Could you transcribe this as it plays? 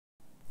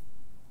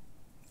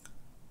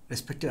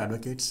Respected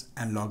advocates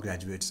and law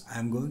graduates, I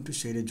am going to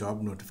share a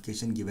job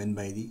notification given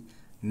by the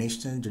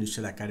National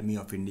Judicial Academy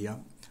of India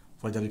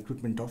for the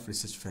recruitment of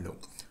research fellow.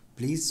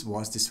 Please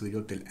watch this video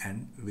till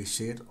end. We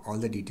share all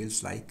the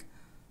details like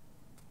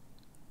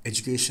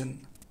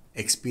education,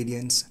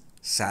 experience,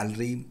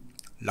 salary,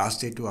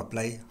 last day to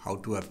apply, how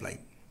to apply.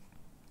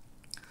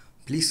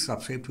 Please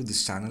subscribe to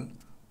this channel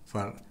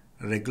for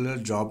regular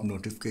job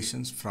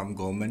notifications from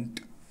government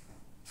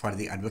for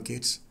the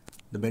advocates.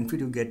 The benefit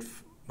you get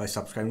by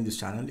subscribing to this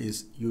channel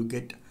is you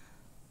get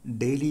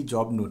daily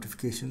job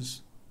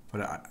notifications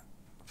for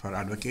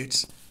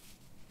advocates,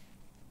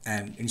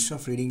 and instead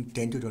of reading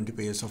 10 to 20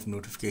 pages of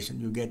notification,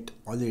 you get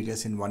all the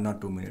details in 1 or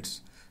 2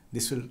 minutes.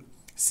 This will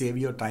save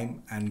your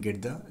time and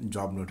get the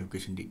job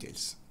notification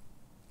details.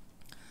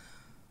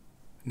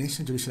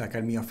 National Judicial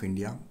Academy of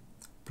India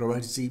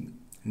provides the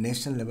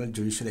national level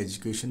judicial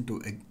education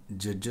to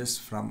judges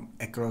from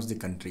across the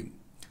country.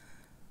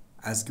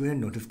 As given a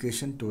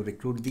notification to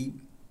recruit the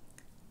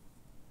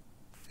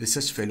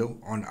research fellow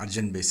on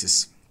urgent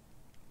basis.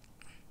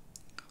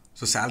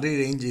 So salary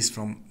range is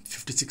from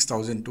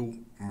 56,000 to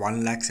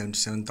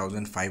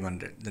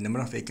 1,77,500. The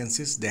number of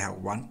vacancies, they have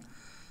one.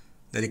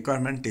 The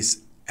requirement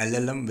is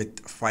LLM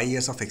with 5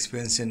 years of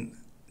experience in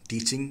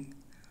teaching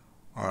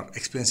or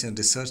experience in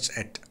research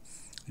at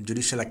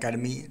Judicial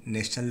Academy,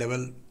 national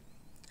level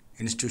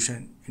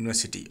institution,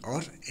 university,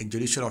 or a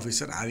judicial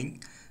officer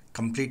having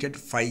completed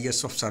 5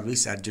 years of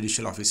service as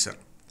judicial officer.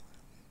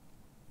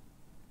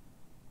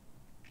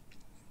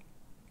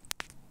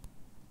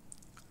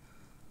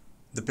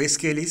 The pay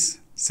scale is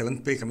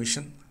 7th pay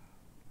commission.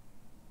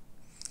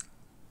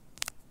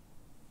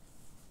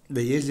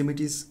 The age limit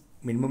is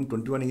minimum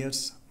 21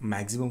 years,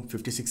 maximum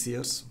 56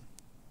 years.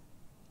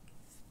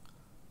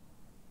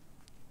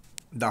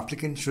 The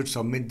applicant should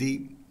submit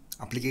the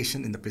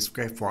application in the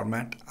prescribed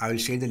format. I will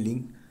share the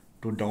link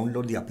to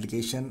download the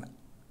application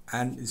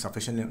and its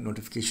official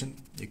notification.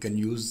 You can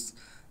use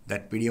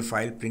that PDF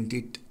file, print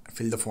it,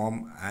 fill the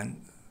form and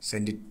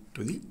send it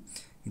to the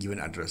given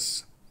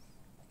address.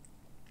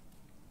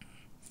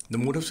 The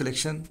mode of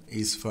selection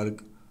is to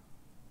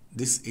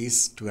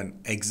an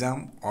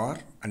exam or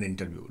an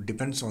interview.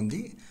 Depends on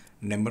the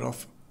number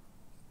of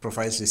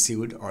profiles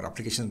received or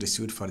applications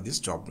received for this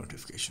job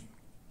notification.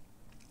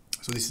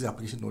 So this is the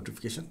application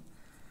notification.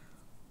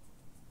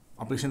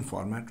 Application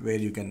format where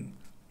you can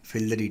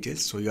fill the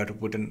details. So you have to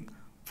put in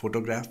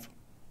photograph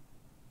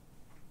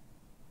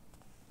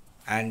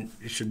and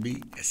it should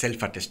be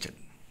self-attested.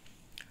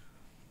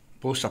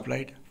 Post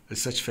applied,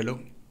 research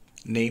fellow,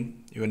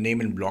 name, your name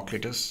in block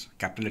letters,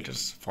 capital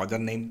letters, father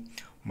name,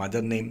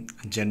 mother name,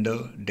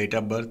 gender, date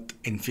of birth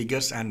in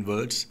figures and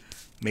words,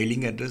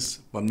 mailing address,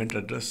 permanent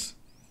address,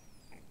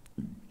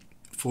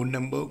 phone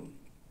number,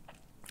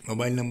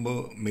 mobile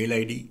number, mail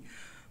ID,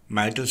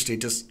 marital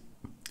status,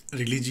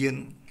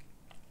 religion,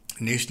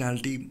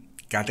 nationality,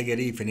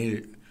 category, if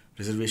any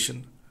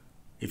reservation,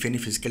 if any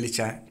physically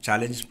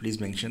challenged,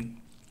 please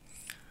mention,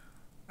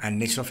 and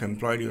nature of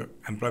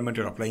employment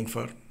you're applying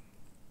for,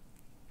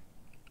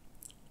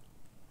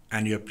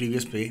 and your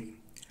previous pay,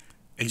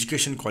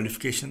 education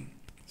qualification,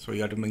 so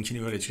you have to mention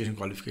your education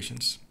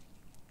qualifications,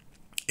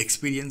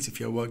 experience, if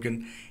you have worked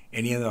in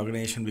any other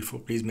organization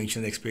before, please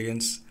mention the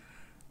experience,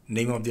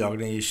 name of the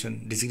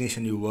organization,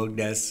 designation you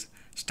worked as,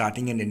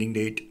 starting and ending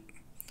date,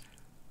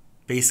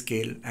 pay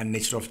scale and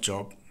nature of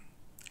job,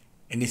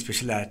 any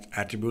special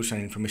attributes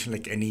and information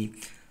like any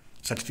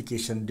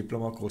certification,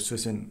 diploma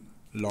courses in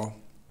law,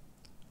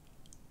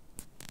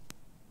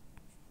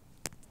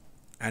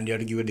 and you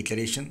have to give a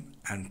declaration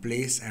and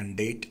place and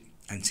date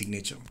and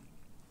signature.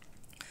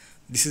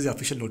 This is the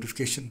official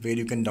notification where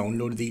you can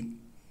download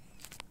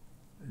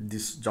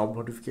this job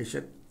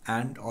notification,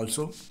 and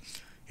also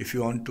if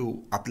you want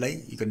to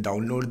apply, you can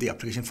download the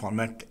application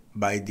format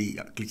by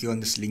clicking on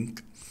this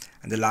link,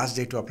 and the last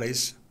day to apply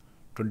is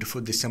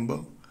 24th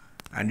December,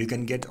 and you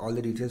can get all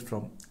the details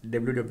from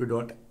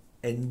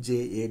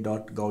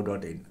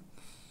www.nja.gov.in,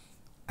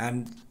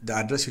 and the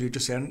address you need to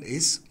send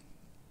is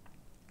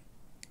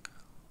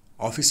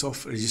Office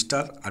of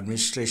Registrar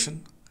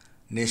Administration,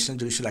 National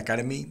Judicial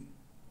Academy,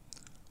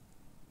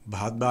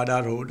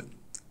 Bhatbada Road,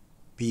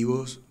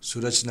 PO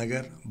Suraj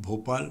Nagar,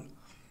 Bhopal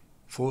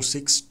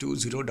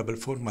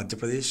 462044, Madhya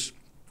Pradesh.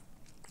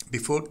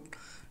 Before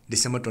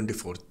December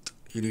 24th,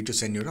 you need to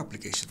send your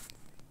application.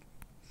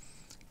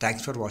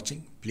 Thanks for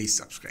watching. Please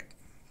subscribe.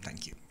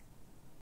 Thank you.